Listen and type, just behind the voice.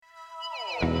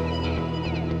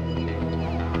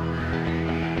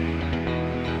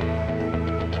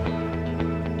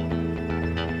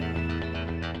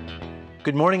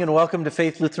Good morning and welcome to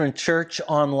Faith Lutheran Church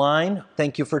Online.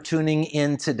 Thank you for tuning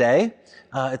in today.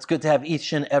 It's good to have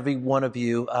each and every one of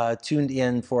you tuned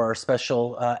in for our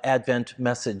special Advent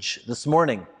message this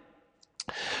morning.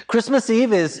 Christmas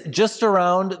Eve is just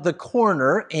around the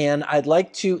corner, and I'd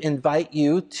like to invite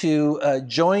you to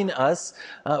join us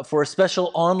for a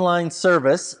special online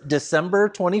service December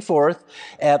 24th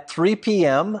at 3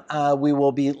 p.m. We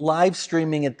will be live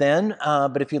streaming it then,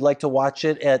 but if you'd like to watch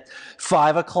it at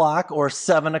 5 o'clock or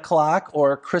 7 o'clock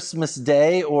or Christmas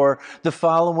Day or the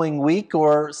following week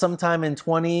or sometime in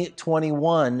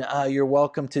 2021, you're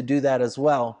welcome to do that as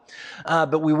well.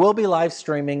 But we will be live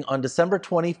streaming on December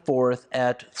 24th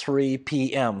at 3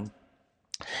 p.m.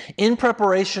 In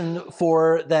preparation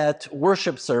for that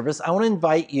worship service, I want to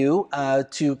invite you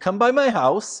to come by my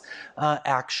house,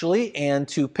 and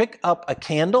to pick up a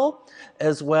candle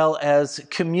as well as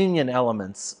communion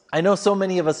elements. I know so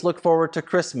many of us look forward to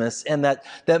Christmas and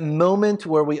that moment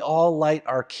where we all light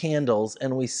our candles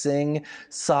and we sing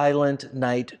Silent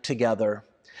Night together.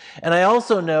 And I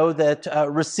also know that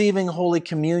receiving Holy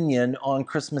Communion on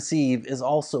Christmas Eve is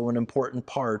also an important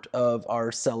part of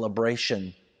our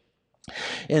celebration.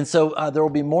 And so there will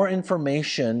be more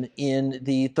information in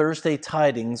the Thursday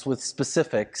tidings with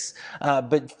specifics.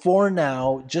 But for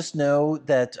now, just know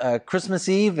that Christmas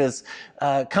Eve is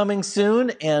coming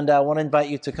soon, and I want to invite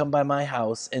you to come by my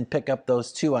house and pick up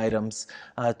those two items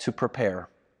to prepare.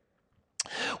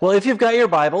 Well, if you've got your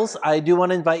Bibles, I do want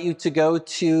to invite you to go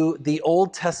to the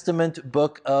Old Testament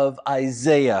book of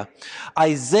Isaiah.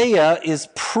 Isaiah is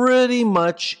pretty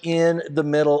much in the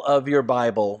middle of your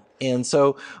Bible. And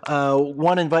so I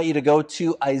want to invite you to go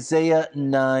to Isaiah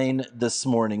 9 this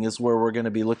morning is where we're going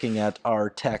to be looking at our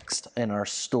text and our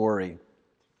story.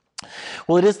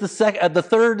 Well, it is the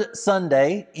third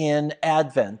Sunday in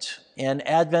Advent, and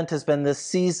Advent has been this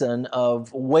season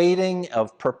of waiting,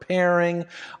 of preparing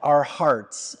our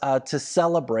hearts to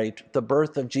celebrate the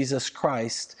birth of Jesus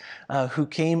Christ, who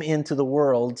came into the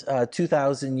world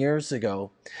 2,000 years ago.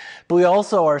 But we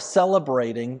also are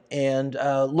celebrating and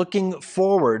looking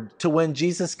forward to when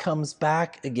Jesus comes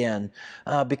back again,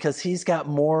 because he's got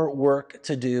more work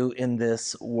to do in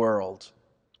this world.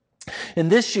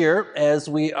 And this year, as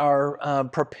we are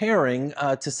preparing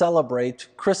to celebrate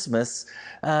Christmas,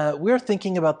 we're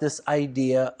thinking about this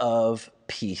idea of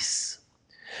peace.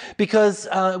 Because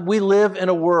we live in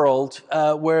a world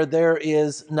where there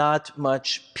is not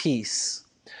much peace.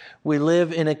 We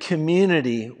live in a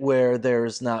community where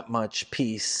there's not much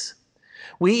peace.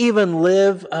 We even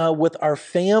live with our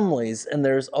families, and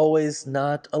there's always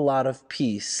not a lot of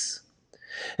peace.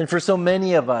 And for so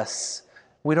many of us,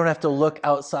 we don't have to look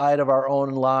outside of our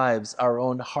own lives, our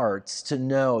own hearts, to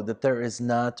know that there is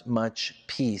not much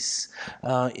peace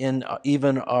in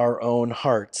even our own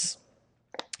hearts.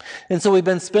 And so we've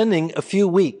been spending a few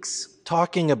weeks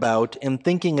talking about and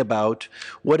thinking about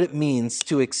what it means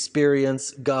to experience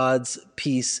God's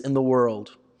peace in the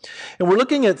world. And we're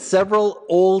looking at several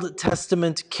Old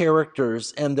Testament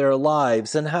characters and their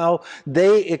lives and how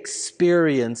they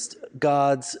experienced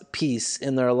God's peace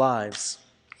in their lives.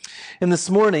 And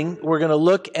this morning, we're going to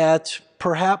look at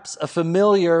perhaps a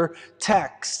familiar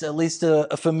text, at least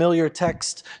a familiar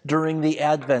text during the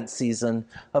Advent season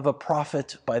of a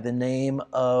prophet by the name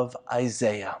of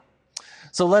Isaiah.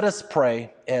 So let us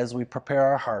pray as we prepare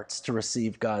our hearts to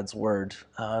receive God's word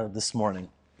this morning.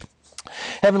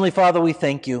 Heavenly Father, we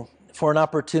thank you for an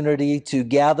opportunity to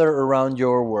gather around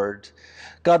your word.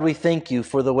 God, we thank you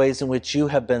for the ways in which you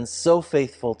have been so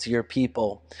faithful to your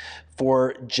people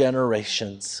for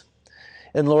generations.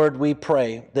 And Lord, we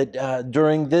pray that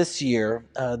during this year,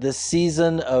 this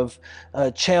season of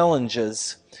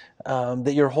challenges,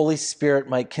 that your Holy Spirit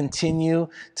might continue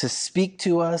to speak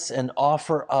to us and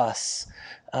offer us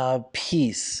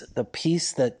peace, the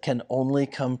peace that can only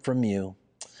come from you.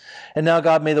 And now,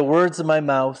 God, may the words of my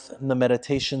mouth and the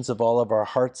meditations of all of our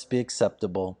hearts be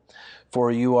acceptable,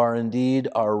 for you are indeed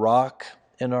our rock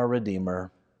and our Redeemer.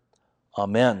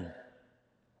 Amen.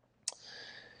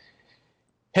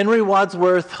 Henry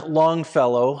Wadsworth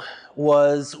Longfellow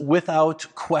was, without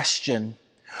question,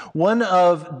 one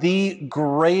of the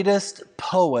greatest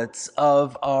poets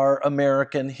of our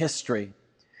American history.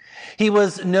 He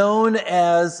was known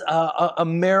as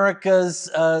America's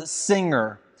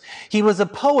singer. He was a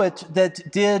poet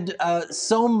that did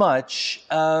so much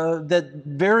that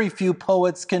very few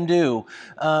poets can do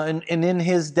in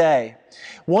his day.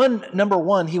 Number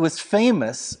one, he was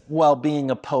famous while being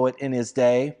a poet in his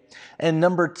day. And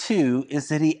number two is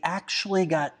that he actually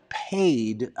got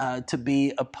paid to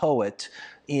be a poet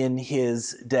in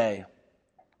his day.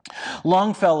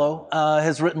 Longfellow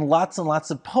has written lots and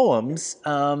lots of poems,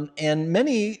 and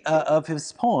many of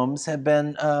his poems have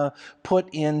been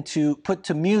put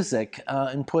to music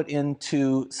and put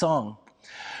into song.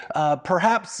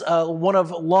 Perhaps one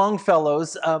of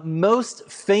Longfellow's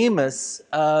most famous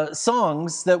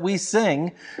songs that we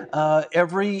sing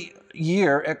every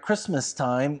year at Christmas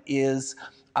time is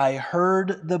 "I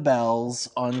Heard the Bells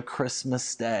on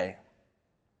Christmas Day."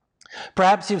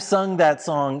 Perhaps you've sung that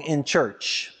song in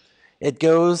church. It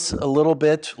goes a little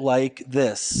bit like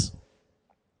this.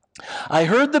 I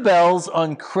heard the bells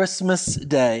on Christmas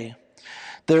Day,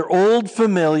 their old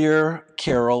familiar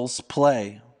carols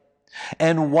play,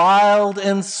 and wild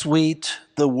and sweet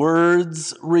the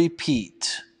words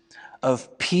repeat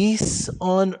of peace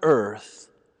on earth,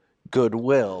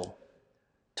 goodwill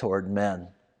toward men.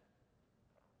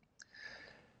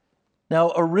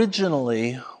 Now,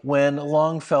 originally, when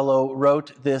Longfellow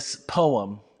wrote this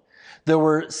poem, there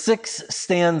were 6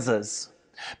 stanzas.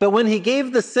 But when he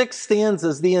gave the 6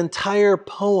 stanzas, the entire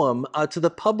poem, to the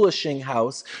publishing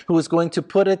house who was going to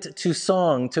put it to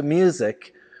song, to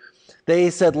music, they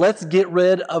said, let's get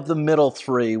rid of the middle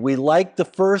 3. We like the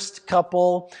first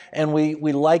couple and we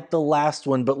like the last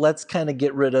one, but let's kind of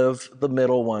get rid of the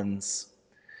middle ones.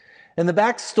 And the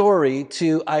backstory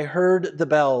to I Heard the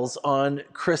Bells on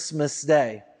Christmas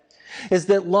Day is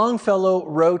that Longfellow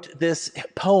wrote this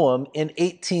poem in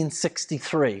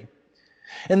 1863.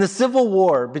 And the Civil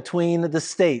War between the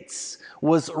states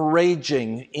was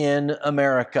raging in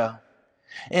America.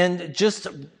 And just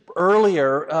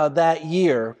earlier that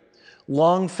year,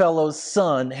 Longfellow's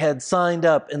son had signed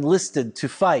up, enlisted to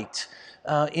fight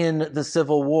in the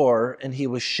Civil War, and he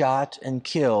was shot and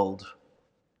killed.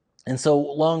 And so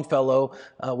Longfellow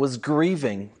was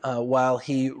grieving while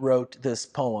he wrote this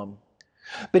poem.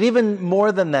 But even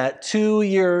more than that, 2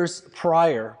 years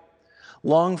prior,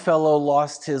 Longfellow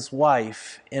lost his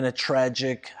wife in a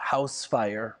tragic house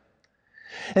fire.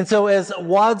 And so as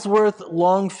Wadsworth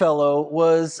Longfellow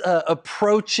was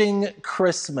approaching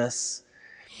Christmas,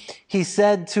 he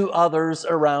said to others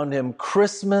around him,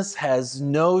 Christmas has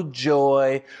no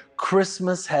joy,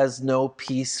 Christmas has no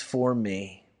peace for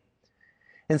me.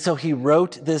 And so he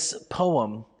wrote this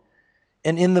poem.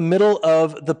 And in the middle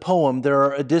of the poem, there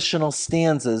are additional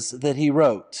stanzas that he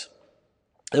wrote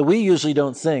that we usually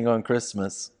don't sing on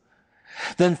Christmas.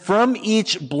 Then from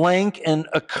each blank and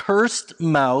accursed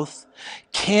mouth,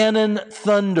 cannon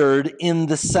thundered in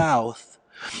the south.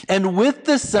 And with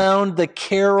the sound, the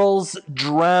carols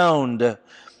drowned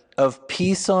of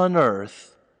peace on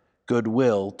earth,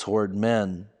 goodwill toward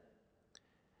men.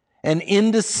 And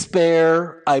in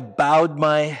despair, I bowed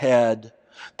my head.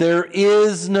 There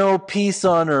is no peace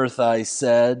on earth, I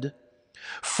said,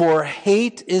 for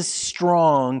hate is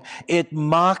strong. It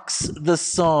mocks the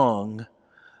song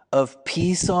of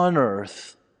peace on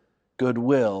earth,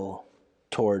 goodwill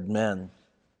toward men.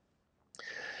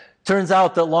 Turns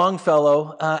out that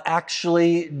Longfellow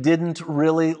actually didn't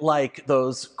really like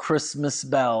those Christmas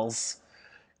bells.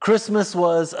 Christmas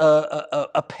was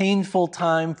a painful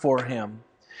time for him.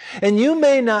 And you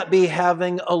may not be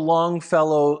having a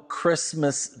Longfellow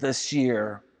Christmas this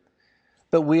year,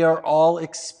 but we are all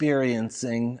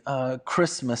experiencing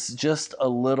Christmas just a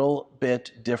little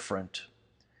bit different.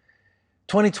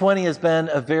 2020 has been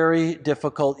a very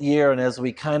difficult year, and as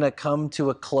we kind of come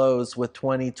to a close with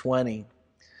 2020,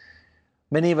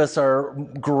 many of us are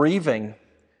grieving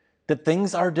that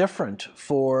things are different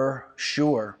for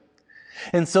sure.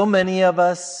 And so many of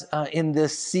us in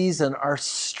this season are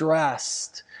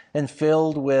stressed and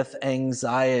filled with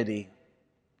anxiety.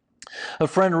 A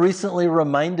friend recently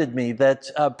reminded me that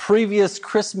previous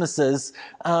Christmases,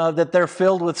 that they're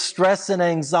filled with stress and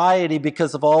anxiety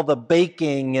because of all the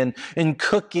baking and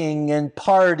cooking and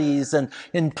parties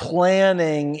and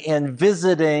planning and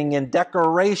visiting and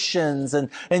decorations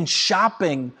and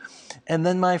shopping. And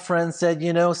then my friend said,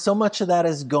 so much of that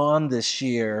is gone this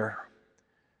year.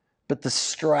 But the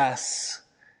stress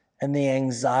and the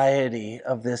anxiety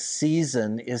of this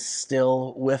season is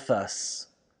still with us.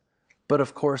 But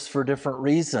of course, for different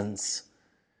reasons.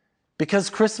 Because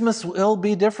Christmas will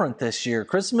be different this year.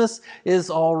 Christmas is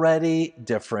already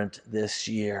different this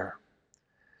year.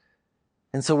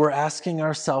 And so we're asking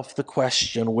ourselves the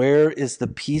question, where is the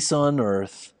peace on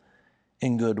earth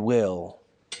and goodwill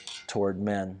toward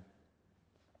men?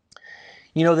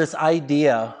 This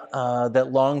idea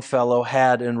that Longfellow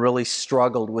had and really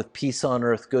struggled with peace on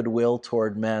earth, goodwill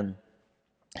toward men.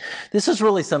 This is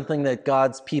really something that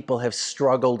God's people have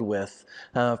struggled with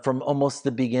from almost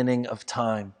the beginning of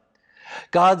time.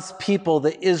 God's people,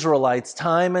 the Israelites,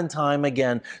 time and time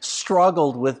again,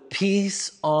 struggled with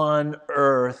peace on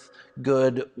earth,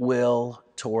 goodwill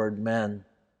toward men.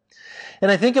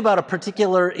 And I think about a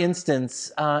particular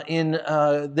instance in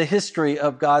the history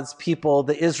of God's people,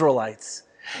 the Israelites.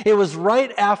 It was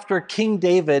right after King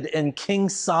David and King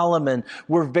Solomon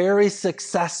were very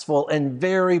successful and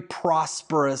very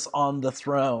prosperous on the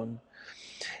throne.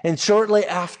 And shortly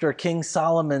after King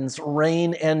Solomon's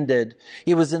reign ended,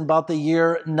 it was in about the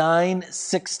year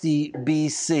 960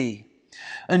 BC.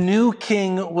 A new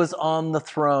king was on the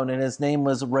throne, and his name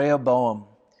was Rehoboam.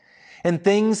 And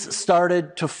things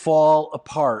started to fall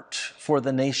apart for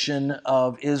the nation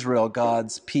of Israel,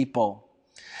 God's people.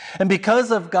 And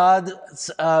because of God's,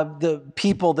 the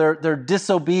people, their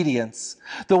disobedience,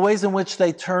 the ways in which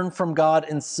they turned from God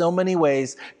in so many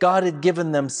ways, God had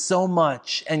given them so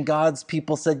much. And God's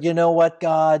people said, you know what,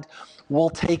 God, we'll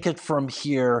take it from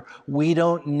here. We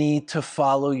don't need to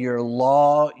follow your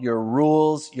law, your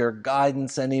rules, your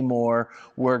guidance anymore.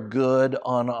 We're good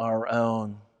on our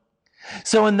own.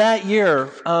 So in that year,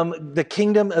 the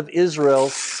kingdom of Israel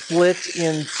split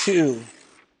in two.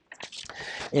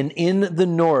 And in the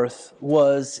north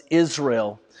was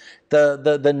Israel,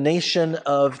 the nation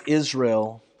of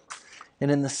Israel.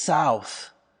 And in the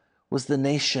south was the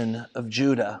nation of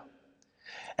Judah.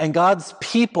 And God's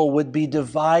people would be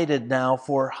divided now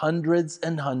for hundreds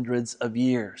and hundreds of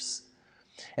years.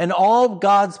 And all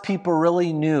God's people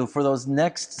really knew for those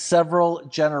next several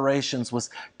generations was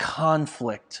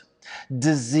conflict,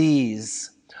 disease,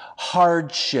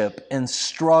 hardship and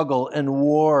struggle and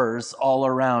wars all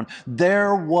around.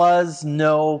 There was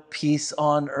no peace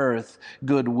on earth,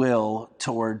 goodwill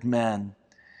toward men.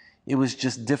 It was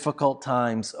just difficult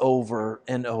times over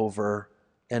and over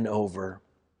and over.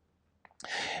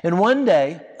 And one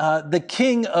day, the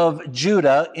king of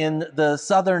Judah in the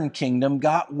southern kingdom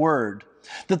got word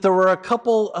that there were a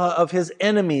couple of his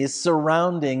enemies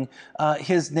surrounding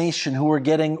his nation who were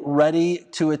getting ready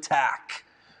to attack.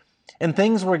 And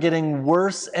things were getting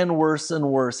worse and worse and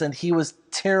worse, and he was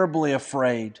terribly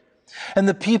afraid. And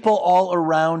the people all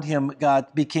around him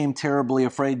became terribly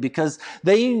afraid because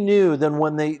they knew that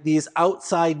when these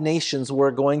outside nations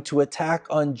were going to attack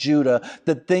on Judah,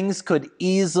 that things could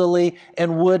easily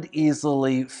and would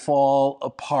easily fall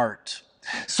apart.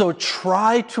 So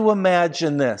try to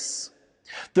imagine this.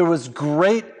 There was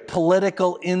great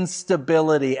political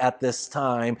instability at this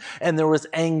time, and there was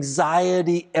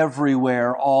anxiety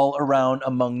everywhere all around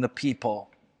among the people.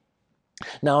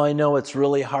 Now, I know it's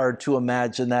really hard to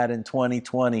imagine that in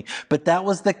 2020, but that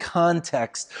was the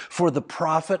context for the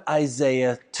prophet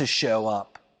Isaiah to show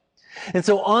up. And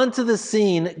so onto the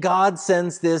scene, God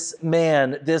sends this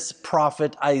man, this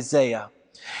prophet Isaiah.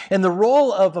 And the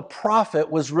role of a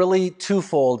prophet was really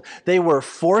twofold. They were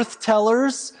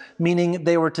forth-tellers, meaning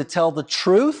they were to tell the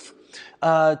truth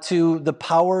to the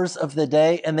powers of the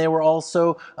day, and they were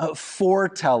also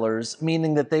foretellers,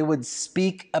 meaning that they would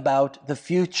speak about the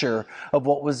future of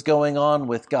what was going on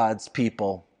with God's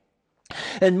people.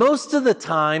 And most of the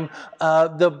time,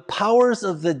 the powers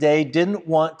of the day didn't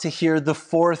want to hear the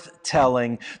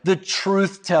forth-telling, the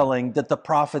truth-telling that the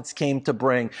prophets came to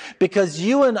bring. Because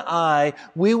you and I,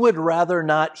 we would rather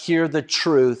not hear the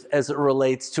truth as it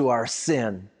relates to our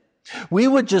sin. We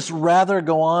would just rather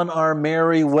go on our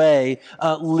merry way,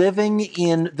 living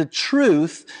in the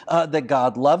truth that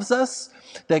God loves us,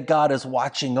 that God is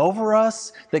watching over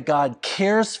us, that God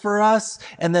cares for us,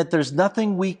 and that there's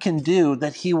nothing we can do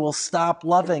that He will stop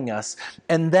loving us.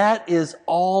 And that is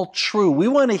all true. We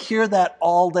want to hear that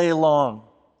all day long.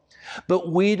 But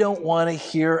we don't want to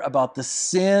hear about the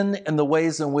sin and the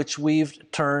ways in which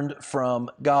we've turned from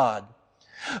God.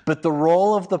 But the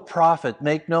role of the prophet,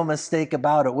 make no mistake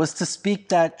about it, was to speak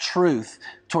that truth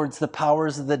towards the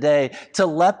powers of the day, to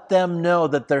let them know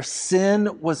that their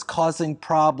sin was causing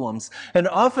problems. And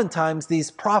oftentimes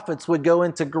these prophets would go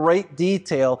into great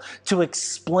detail to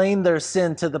explain their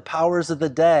sin to the powers of the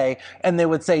day, and they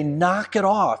would say, knock it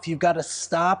off. You've got to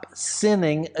stop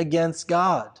sinning against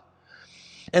God.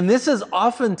 And this is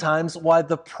oftentimes why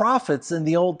the prophets in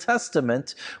the Old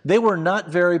Testament, they were not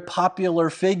very popular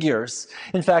figures.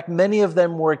 In fact, many of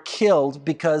them were killed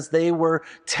because they were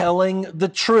telling the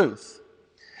truth.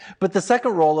 But the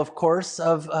second role, of course,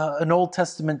 of an Old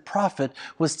Testament prophet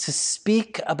was to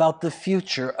speak about the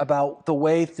future, about the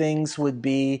way things would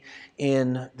be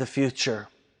in the future.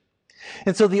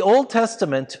 And so the Old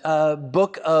Testament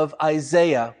book of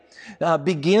Isaiah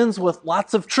begins with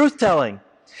lots of truth-telling.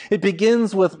 It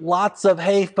begins with lots of,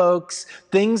 hey folks,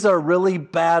 things are really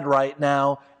bad right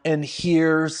now, and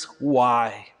here's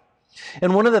why.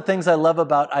 And one of the things I love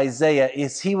about Isaiah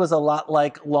is he was a lot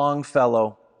like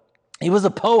Longfellow. He was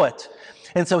a poet,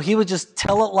 And so he would just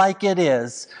tell it like it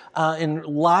is in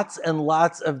lots and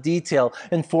lots of detail.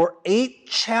 And for 8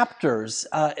 chapters,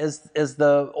 as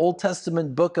the Old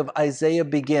Testament book of Isaiah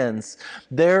begins,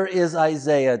 there is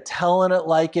Isaiah telling it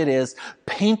like it is,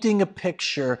 painting a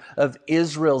picture of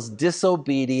Israel's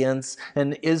disobedience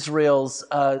and Israel's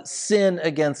sin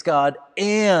against God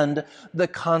and the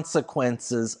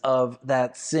consequences of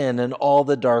that sin and all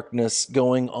the darkness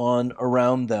going on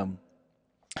around them.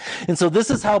 And so this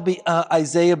is how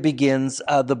Isaiah begins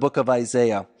the book of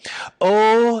Isaiah.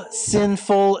 O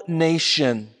sinful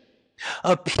nation,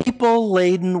 a people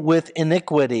laden with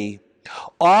iniquity,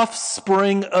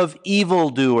 offspring of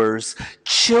evildoers,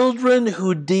 children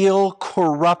who deal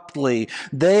corruptly.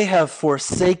 They have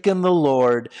forsaken the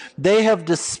Lord. They have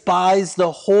despised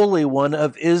the Holy One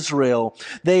of Israel.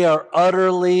 They are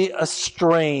utterly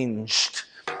estranged.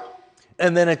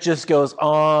 And then it just goes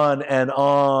on and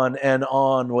on and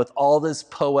on with all this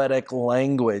poetic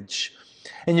language.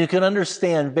 And you can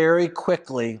understand very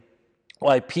quickly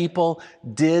why people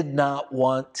did not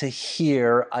want to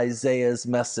hear Isaiah's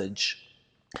message.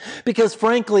 Because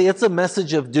frankly, it's a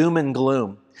message of doom and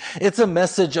gloom. It's a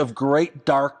message of great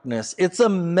darkness. It's a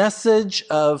message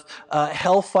of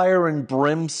hellfire and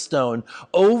brimstone.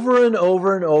 Over and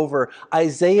over and over,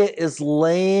 Isaiah is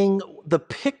laying the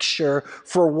picture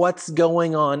for what's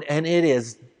going on, and it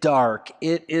is dark.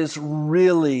 It is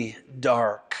really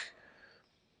dark.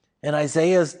 And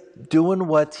Isaiah is doing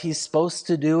what he's supposed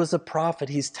to do as a prophet.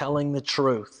 He's telling the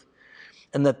truth.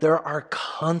 And that there are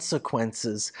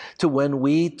consequences to when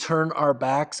we turn our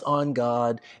backs on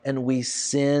God and we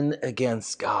sin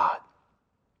against God.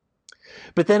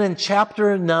 But then in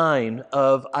chapter 9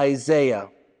 of Isaiah,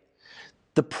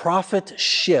 the prophet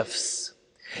shifts.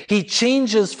 He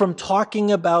changes from talking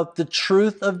about the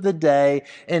truth of the day,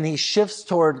 and he shifts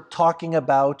toward talking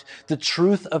about the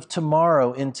truth of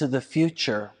tomorrow into the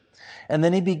future. And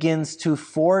then he begins to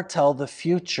foretell the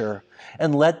future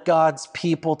and let God's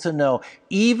people to know,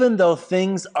 even though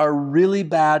things are really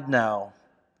bad now,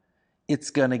 it's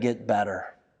going to get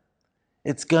better.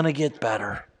 It's going to get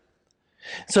better.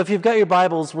 So if you've got your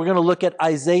Bibles, we're going to look at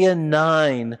Isaiah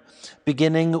 9,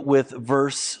 beginning with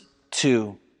verse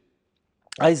 2.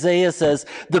 Isaiah says,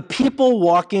 the people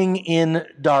walking in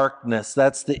darkness,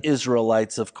 that's the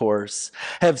Israelites, of course,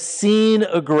 have seen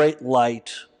a great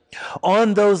light.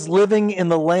 On those living in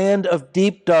the land of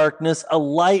deep darkness, a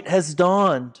light has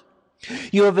dawned.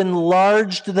 You have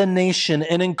enlarged the nation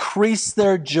and increased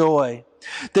their joy.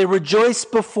 They rejoice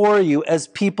before you as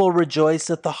people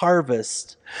rejoice at the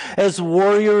harvest, as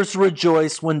warriors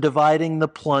rejoice when dividing the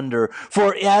plunder.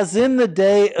 For as in the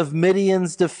day of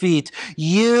Midian's defeat,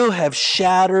 you have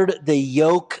shattered the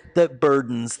yoke that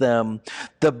burdens them,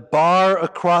 the bar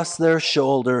across their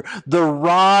shoulder, the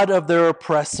rod of their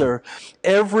oppressor.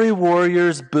 Every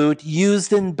warrior's boot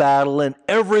used in battle and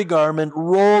every garment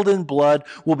rolled in blood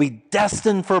will be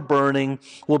destined for burning,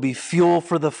 will be fuel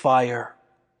for the fire.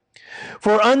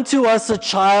 For unto us a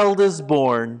child is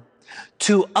born,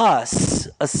 to us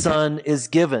a son is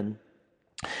given,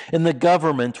 and the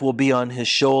government will be on his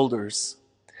shoulders.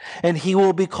 And he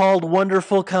will be called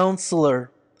Wonderful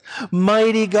Counselor,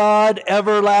 Mighty God,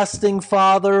 Everlasting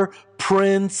Father,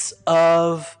 Prince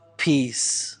of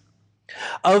Peace.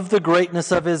 Of the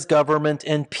greatness of his government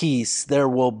and peace there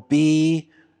will be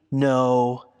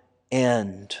no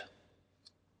end.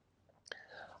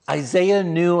 Isaiah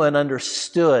knew and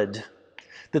understood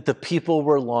that the people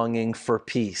were longing for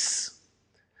peace.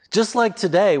 Just like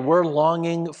today, we're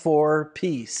longing for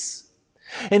peace.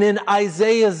 And in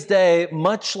Isaiah's day,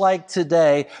 much like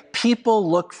today,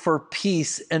 people look for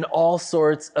peace in all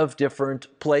sorts of different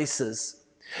places.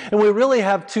 And we really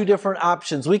have 2 different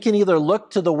options. We can either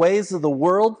look to the ways of the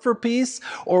world for peace,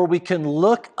 or we can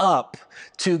look up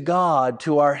to God,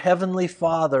 to our Heavenly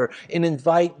Father, and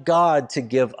invite God to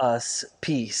give us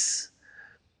peace.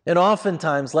 And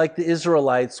oftentimes, like the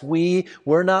Israelites,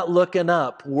 we're not looking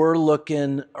up, we're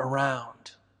looking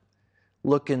around,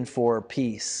 looking for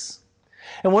peace.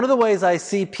 And one of the ways I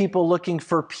see people looking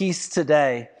for peace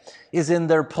today is in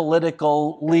their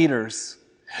political leaders.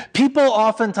 People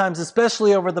oftentimes,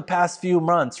 especially over the past few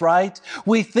months, right?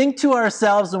 We think to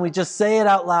ourselves and we just say it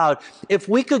out loud, if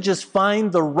we could just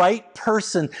find the right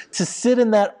person to sit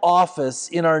in that office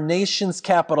in our nation's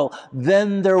capital,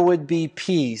 then there would be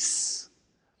peace.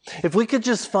 If we could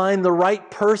just find the right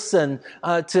person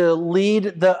to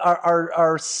lead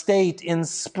our state in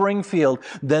Springfield,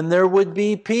 then there would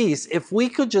be peace. If we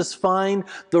could just find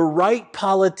the right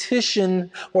politician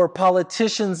or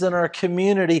politicians in our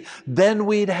community, then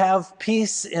we'd have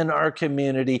peace in our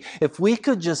community. If we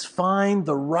could just find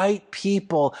the right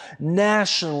people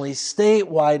nationally,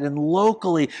 statewide, and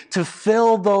locally to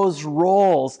fill those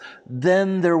roles,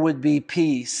 then there would be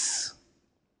peace.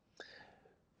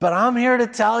 But I'm here to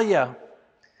tell you,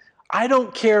 I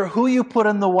don't care who you put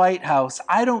in the White House.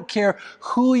 I don't care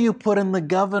who you put in the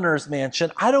governor's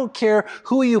mansion. I don't care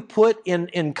who you put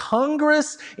in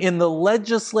Congress, in the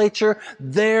legislature.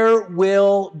 There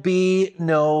will be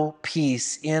no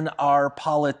peace in our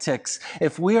politics.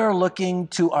 If we are looking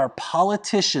to our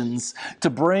politicians to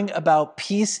bring about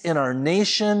peace in our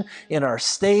nation, in our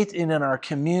state, and in our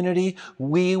community,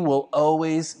 we will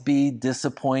always be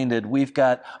disappointed. We've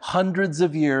got hundreds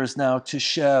of years now to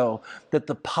show that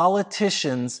the politicians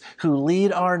who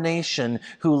lead our nation,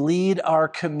 who lead our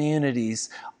communities,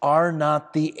 are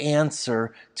not the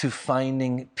answer to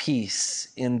finding peace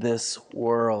in this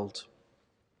world.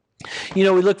 You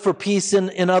know, we look for peace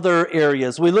in other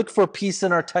areas. We look for peace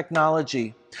in our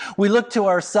technology. We look to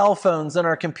our cell phones and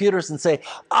our computers and say,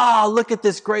 look at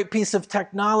this great piece of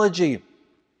technology.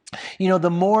 You know, the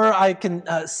more I can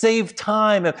save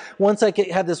time, once I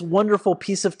have this wonderful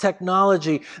piece of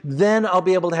technology, then I'll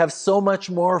be able to have so much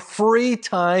more free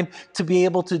time to be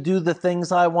able to do the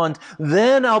things I want.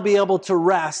 Then I'll be able to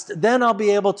rest. Then I'll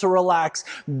be able to relax.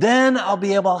 Then I'll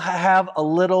be able to have a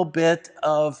little bit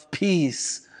of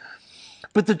peace.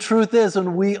 But the truth is,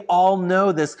 and we all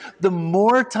know this, the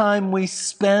more time we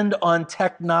spend on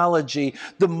technology,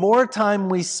 the more time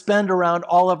we spend around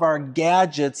all of our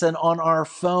gadgets and on our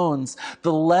phones,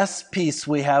 the less peace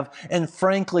we have, and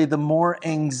frankly, the more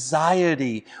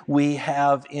anxiety we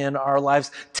have in our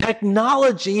lives.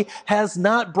 Technology has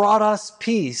not brought us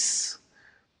peace.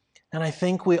 And I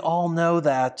think we all know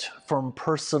that from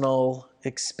personal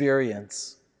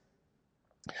experience.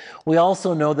 We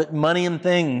also know that money and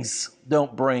things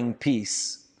don't bring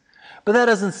peace. But that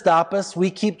doesn't stop us.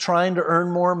 We keep trying to earn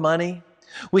more money.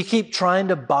 We keep trying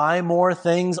to buy more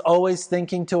things, always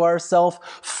thinking to ourselves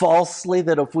falsely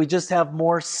that if we just have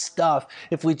more stuff,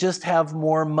 if we just have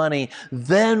more money,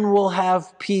 then we'll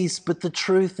have peace. But the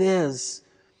truth is,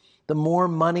 the more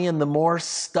money and the more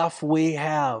stuff we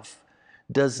have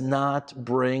does not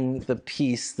bring the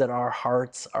peace that our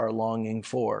hearts are longing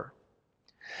for.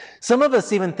 Some of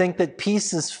us even think that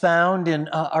peace is found in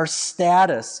our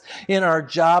status, in our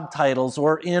job titles,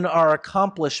 or in our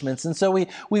accomplishments. And so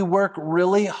we work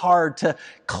really hard to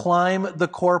climb the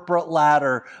corporate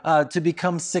ladder, to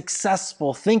become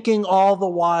successful, thinking all the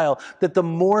while that the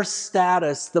more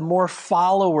status, the more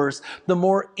followers, the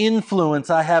more influence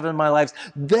I have in my life,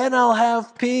 then I'll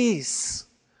have peace.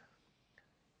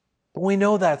 But we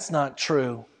know that's not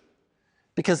true.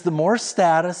 Because the more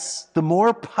status, the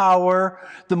more power,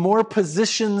 the more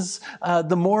positions,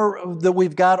 the more that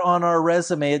we've got on our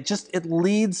resume, it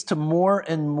leads to more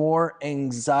and more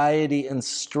anxiety and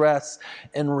stress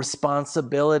and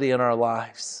responsibility in our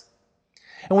lives.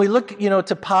 And we look,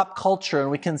 to pop culture, and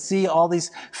we can see all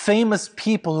these famous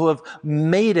people who have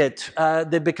made it.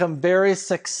 They've become very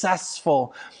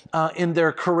successful in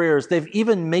their careers. They've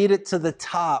even made it to the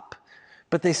top,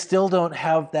 but they still don't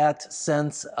have that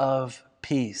sense of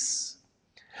peace.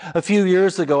 A few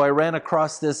years ago, I ran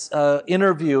across this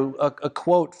interview, a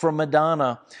quote from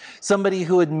Madonna, somebody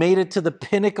who had made it to the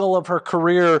pinnacle of her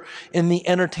career in the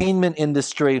entertainment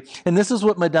industry. And this is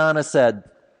what Madonna said.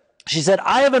 She said,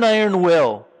 "I have an iron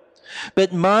will,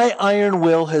 but my iron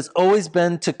will has always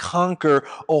been to conquer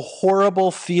a horrible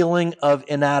feeling of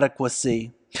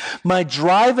inadequacy. My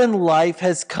drive in life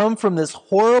has come from this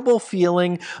horrible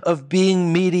feeling of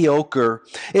being mediocre.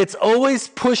 It's always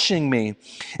pushing me.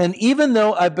 And even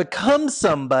though I've become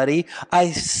somebody,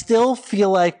 I still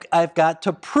feel like I've got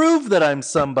to prove that I'm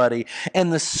somebody.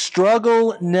 And the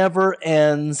struggle never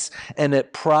ends, and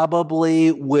it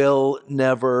probably will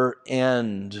never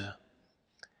end."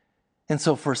 And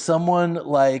so for someone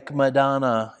like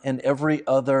Madonna and every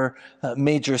other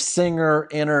major singer,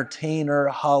 entertainer,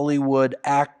 Hollywood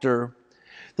actor,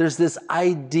 there's this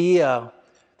idea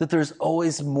that there's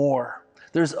always more.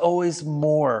 There's always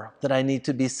more that I need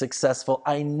to be successful.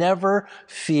 I never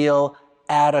feel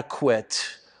adequate,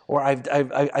 or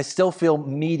I still feel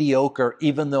mediocre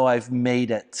even though I've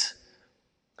made it.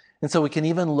 And so we can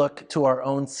even look to our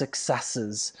own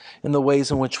successes in the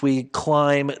ways in which we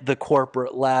climb the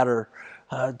corporate ladder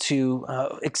to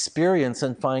experience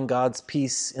and find God's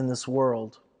peace in this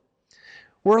world.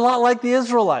 We're a lot like the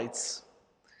Israelites.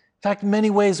 In fact, in many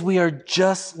ways, we are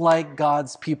just like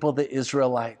God's people, the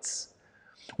Israelites.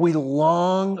 We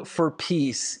long for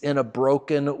peace in a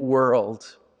broken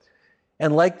world.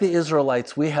 And like the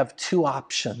Israelites, we have two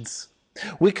options.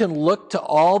 We can look to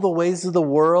all the ways of the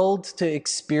world to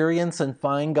experience and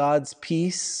find God's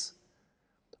peace,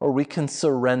 or we can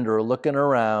surrender, looking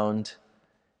around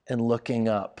and looking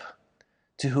up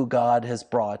to who God has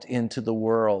brought into the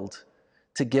world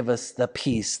to give us the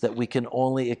peace that we can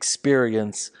only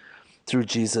experience through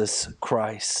Jesus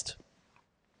Christ.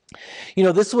 You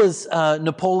know, this was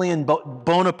Napoleon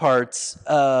Bonaparte's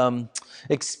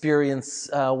experience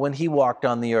when he walked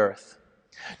on the earth.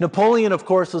 Napoleon, of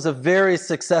course, was a very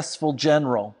successful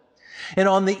general. And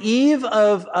on the eve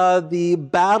of the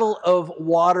Battle of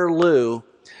Waterloo,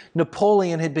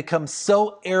 Napoleon had become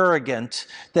so arrogant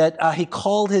that he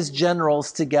called his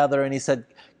generals together and he said,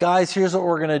 guys, here's what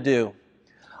we're going to do.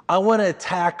 I want to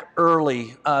attack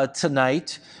early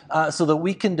tonight so that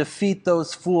we can defeat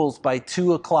those fools by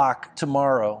 2 o'clock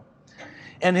tomorrow.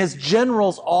 And his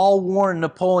generals all warned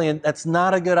Napoleon, that's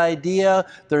not a good idea.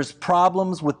 There's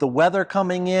problems with the weather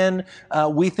coming in.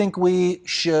 We think we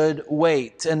should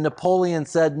wait. And Napoleon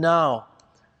said, no,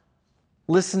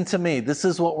 listen to me. This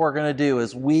is what we're going to do,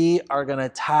 is we are going to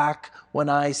attack when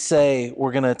I say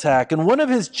we're going to attack. And one of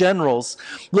his generals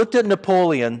looked at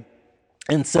Napoleon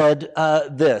and said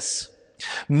this,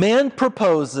 man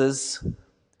proposes,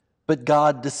 but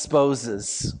God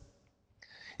disposes.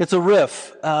 It's a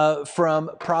riff from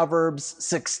Proverbs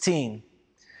 16.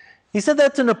 He said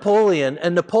that to Napoleon,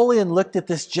 and Napoleon looked at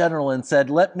this general and said,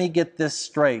 let me get this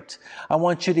straight. I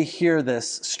want you to hear this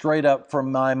straight up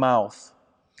from my mouth.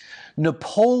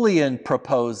 Napoleon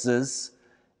proposes,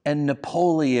 and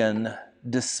Napoleon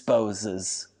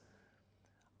disposes.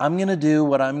 I'm going to do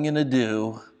what I'm going to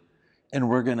do, and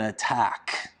we're going to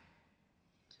attack.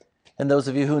 And those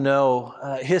of you who know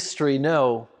history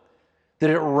know that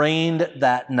it rained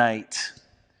that night.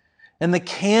 And the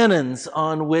cannons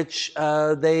on which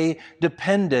they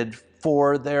depended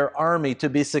for their army to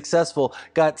be successful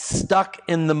got stuck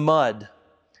in the mud.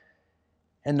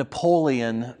 And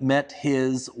Napoleon met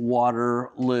his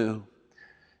Waterloo.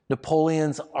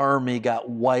 Napoleon's army got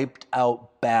wiped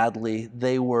out badly.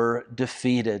 They were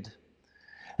defeated.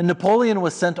 And Napoleon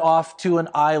was sent off to an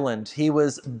island. He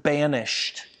was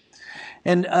banished.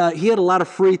 And he had a lot of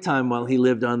free time while he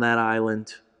lived on that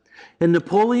island. And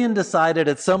Napoleon decided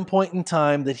at some point in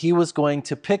time that he was going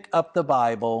to pick up the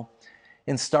Bible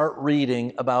and start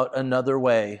reading about another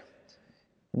way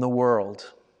in the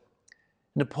world.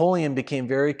 Napoleon became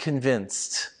very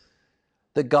convinced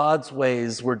that God's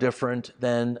ways were different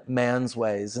than man's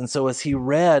ways. And so as he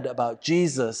read about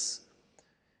Jesus,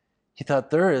 he thought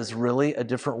there is really a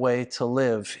different way to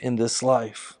live in this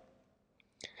life.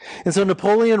 And so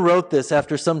Napoleon wrote this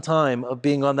after some time of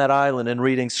being on that island and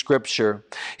reading scripture.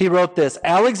 He wrote this,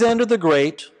 Alexander the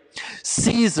Great,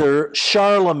 Caesar,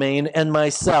 Charlemagne, and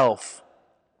myself,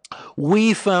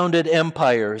 we founded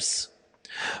empires.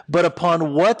 But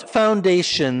upon what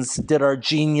foundations did our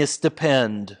genius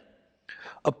depend?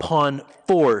 Upon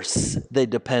force they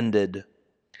depended.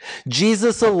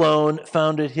 Jesus alone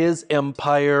founded his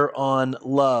empire on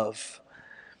love.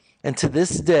 And to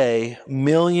this day,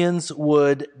 millions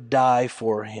would die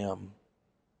for him.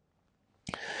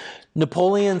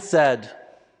 Napoleon said,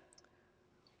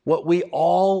 what we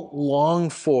all long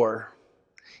for,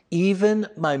 even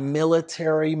my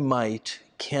military might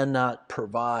cannot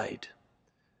provide.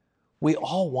 We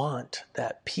all want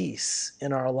that peace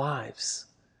in our lives.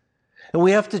 And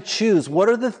we have to choose, what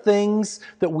are the things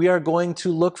that we are going to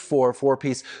look for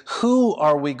peace? Who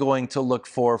are we going to look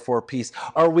for peace?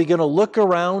 Are we going to look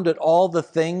around at all the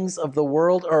things of the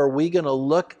world, or are we going to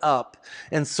look up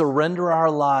and surrender our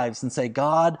lives and say,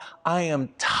 God, I am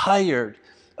tired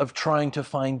of trying to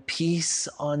find peace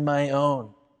on my own?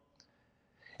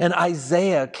 And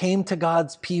Isaiah came to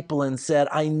God's people and said,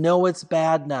 I know it's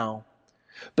bad now,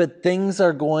 but things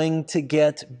are going to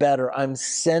get better. I'm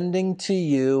sending to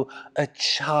you a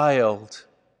child.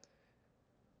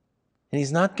 And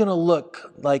he's not going to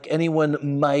look like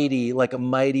anyone mighty, like a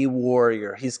mighty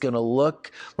warrior. He's going to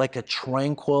look like a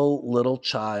tranquil little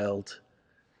child.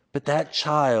 But that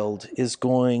child is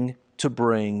going to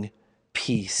bring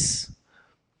peace.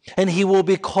 And he will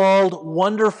be called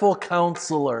Wonderful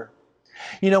Counselor.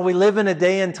 You know, we live in a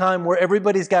day and time where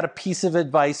everybody's got a piece of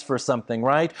advice for something,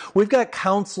 right? We've got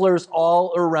counselors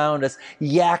all around us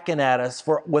yakking at us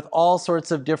with all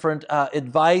sorts of different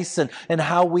advice and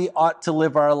how we ought to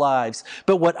live our lives.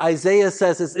 But what Isaiah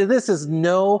says is this is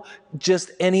no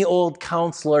just any old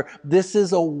counselor. This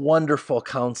is a wonderful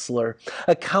counselor,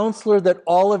 a counselor that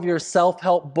all of your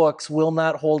self-help books will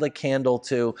not hold a candle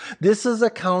to. This is a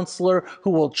counselor who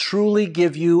will truly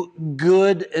give you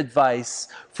good advice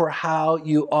for how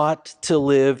you ought to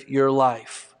live your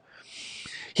life.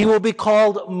 He will be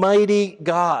called Mighty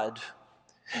God.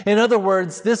 In other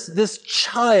words, this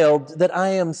child that I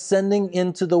am sending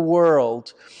into the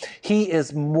world, he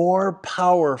is more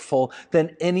powerful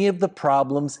than any of the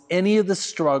problems, any of the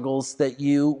struggles that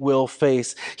you will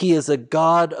face. He is a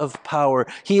God of power.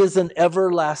 He is an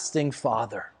everlasting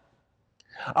Father.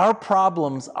 Our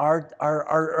problems,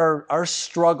 our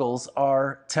struggles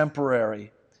are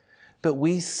temporary, but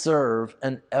we serve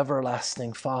an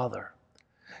everlasting Father.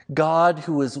 God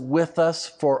who is with us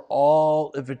for all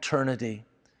of eternity.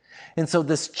 And so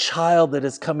this child that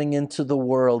is coming into the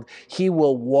world, he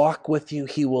will walk with you,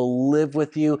 he will live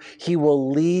with you, he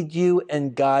will lead you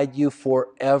and guide you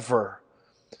forever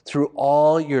through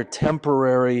all your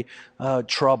temporary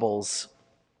troubles.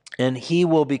 And he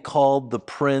will be called the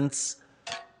Prince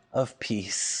of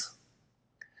Peace.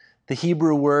 The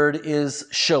Hebrew word is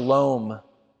shalom.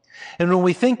 And when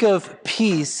we think of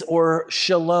peace or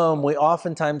shalom, we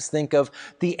oftentimes think of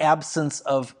the absence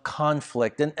of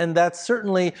conflict. And that's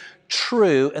certainly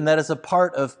true, and that is a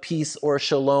part of peace or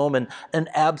shalom and an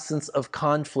absence of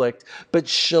conflict. But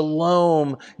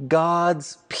shalom,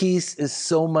 God's peace, is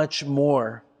so much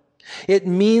more. It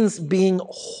means being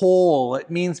whole. It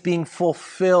means being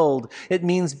fulfilled. It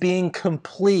means being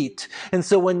complete. And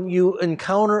so when you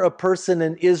encounter a person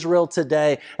in Israel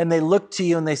today and they look to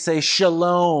you and they say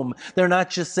shalom, they're not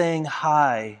just saying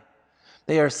hi.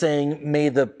 They are saying, may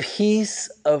the peace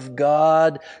of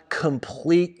God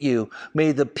complete you.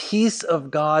 May the peace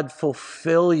of God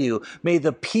fulfill you. May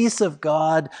the peace of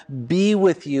God be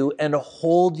with you and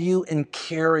hold you and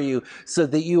carry you so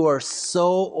that you are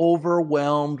so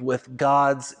overwhelmed with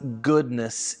God's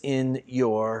goodness in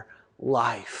your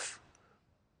life.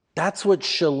 That's what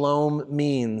shalom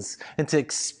means, and to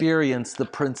experience the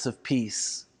Prince of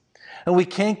Peace. And we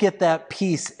can't get that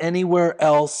peace anywhere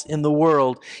else in the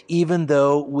world, even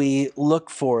though we look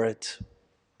for it.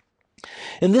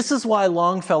 And this is why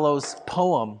Longfellow's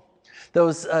poem,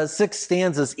 those 6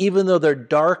 stanzas, even though they're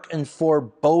dark and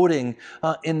foreboding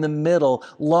in the middle,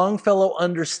 Longfellow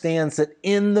understands that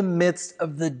in the midst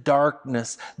of the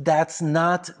darkness, that's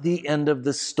not the end of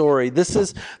the story. This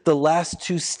is the last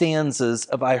 2 stanzas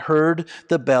of I Heard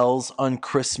the Bells on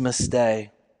Christmas Day.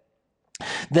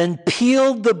 Then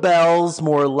pealed the bells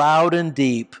more loud and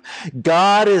deep.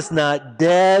 God is not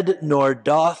dead, nor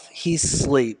doth he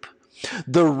sleep.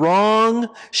 The wrong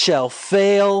shall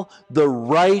fail, the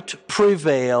right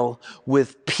prevail,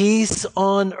 with peace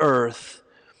on earth,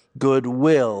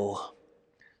 goodwill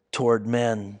toward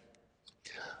men.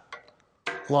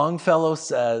 Longfellow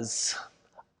says,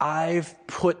 I've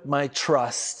put my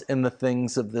trust in the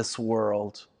things of this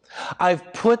world.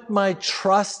 I've put my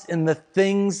trust in the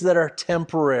things that are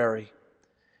temporary,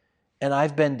 and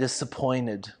I've been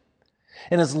disappointed.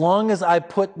 And as long as I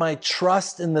put my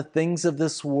trust in the things of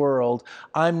this world,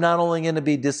 I'm not only going to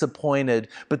be disappointed,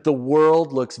 but the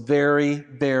world looks very,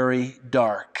 very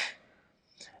dark.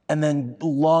 And then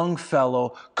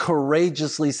Longfellow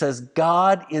courageously says,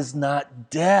 God is not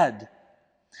dead.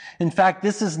 In fact,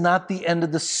 this is not the end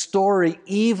of the story.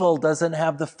 Evil doesn't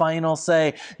have the final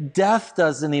say. Death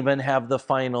doesn't even have the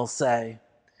final say.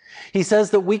 He says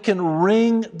that we can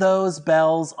ring those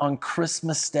bells on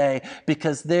Christmas Day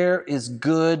because there is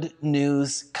good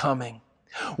news coming.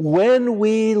 When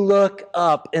we look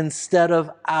up instead of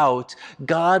out,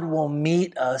 God will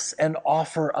meet us and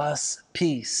offer us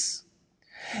peace.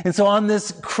 And so on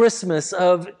this Christmas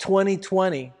of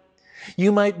 2020,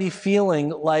 you might be feeling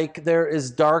like there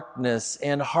is darkness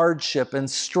and hardship and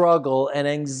struggle and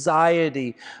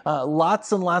anxiety,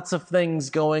 lots and lots of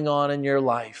things going on in your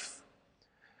life.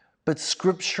 But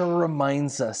Scripture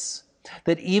reminds us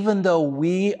that even though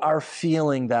we are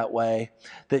feeling that way,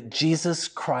 that Jesus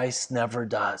Christ never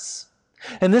does.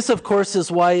 And this, of course,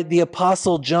 is why the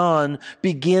Apostle John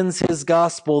begins his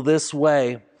gospel this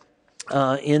way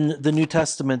in the New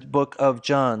Testament book of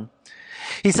John.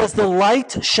 He says, the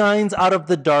light shines out of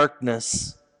the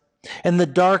darkness, and the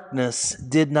darkness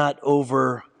did not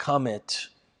overcome it.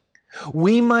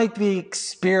 We might be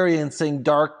experiencing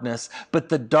darkness, but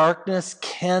the darkness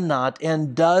cannot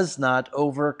and does not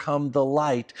overcome the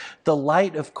light. The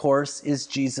light, of course, is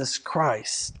Jesus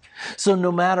Christ. So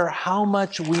no matter how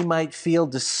much we might feel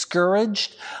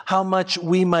discouraged, how much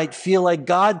we might feel like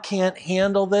God can't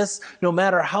handle this, no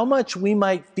matter how much we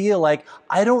might feel like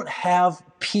I don't have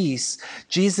peace,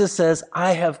 Jesus says,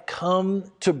 I have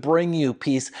come to bring you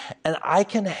peace, and I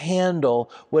can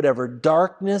handle whatever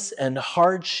darkness and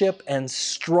hardship and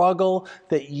struggle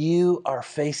that you are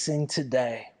facing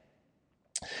today.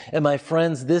 And my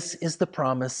friends, this is the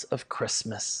promise of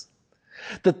Christmas,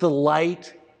 that the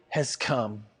light has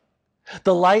come.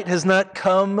 The light has not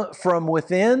come from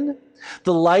within.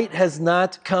 The light has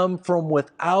not come from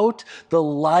without. The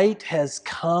light has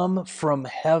come from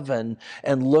heaven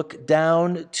and looked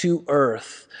down to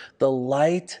earth. The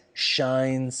light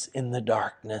shines in the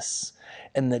darkness,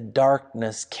 and the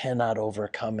darkness cannot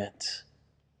overcome it.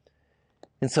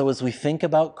 And so as we think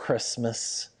about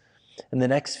Christmas in the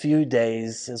next few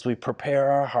days, as we prepare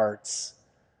our hearts,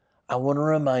 I want to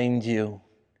remind you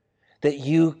that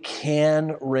you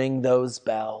can ring those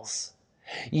bells.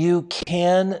 You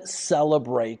can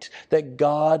celebrate that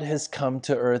God has come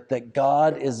to earth, that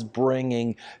God is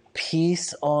bringing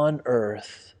peace on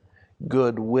earth,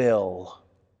 goodwill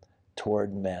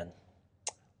toward men.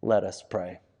 Let us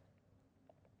pray.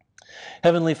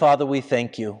 Heavenly Father, we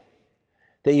thank you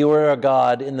that you are a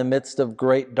God in the midst of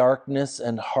great darkness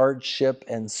and hardship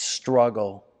and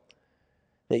struggle,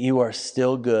 that you are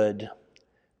still good,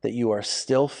 that you are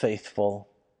still faithful,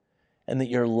 and that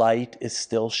your light is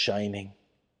still shining.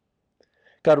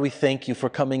 God, we thank you for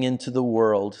coming into the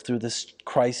world through this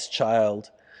Christ child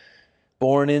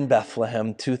born in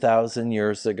Bethlehem 2,000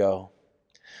 years ago,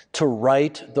 to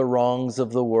right the wrongs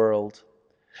of the world,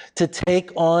 to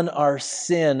take on our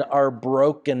sin, our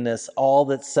brokenness, all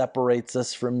that separates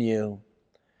us from you,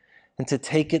 and to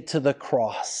take it to the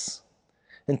cross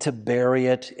and to bury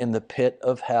it in the pit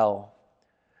of hell,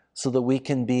 so that we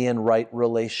can be in right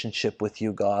relationship with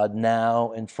you, God,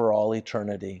 now and for all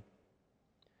eternity.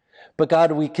 But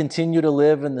God, we continue to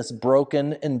live in this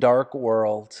broken and dark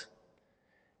world,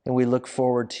 and we look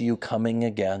forward to you coming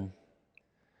again.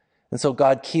 And so,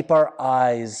 God, keep our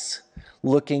eyes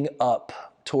looking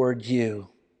up toward you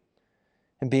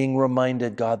and being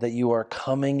reminded, God, that you are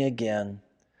coming again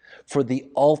for the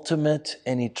ultimate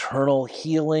and eternal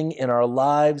healing in our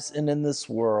lives and in this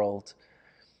world.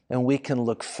 And we can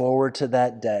look forward to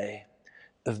that day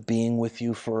of being with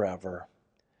you forever.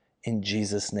 In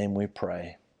Jesus' name we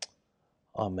pray.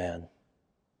 Amen.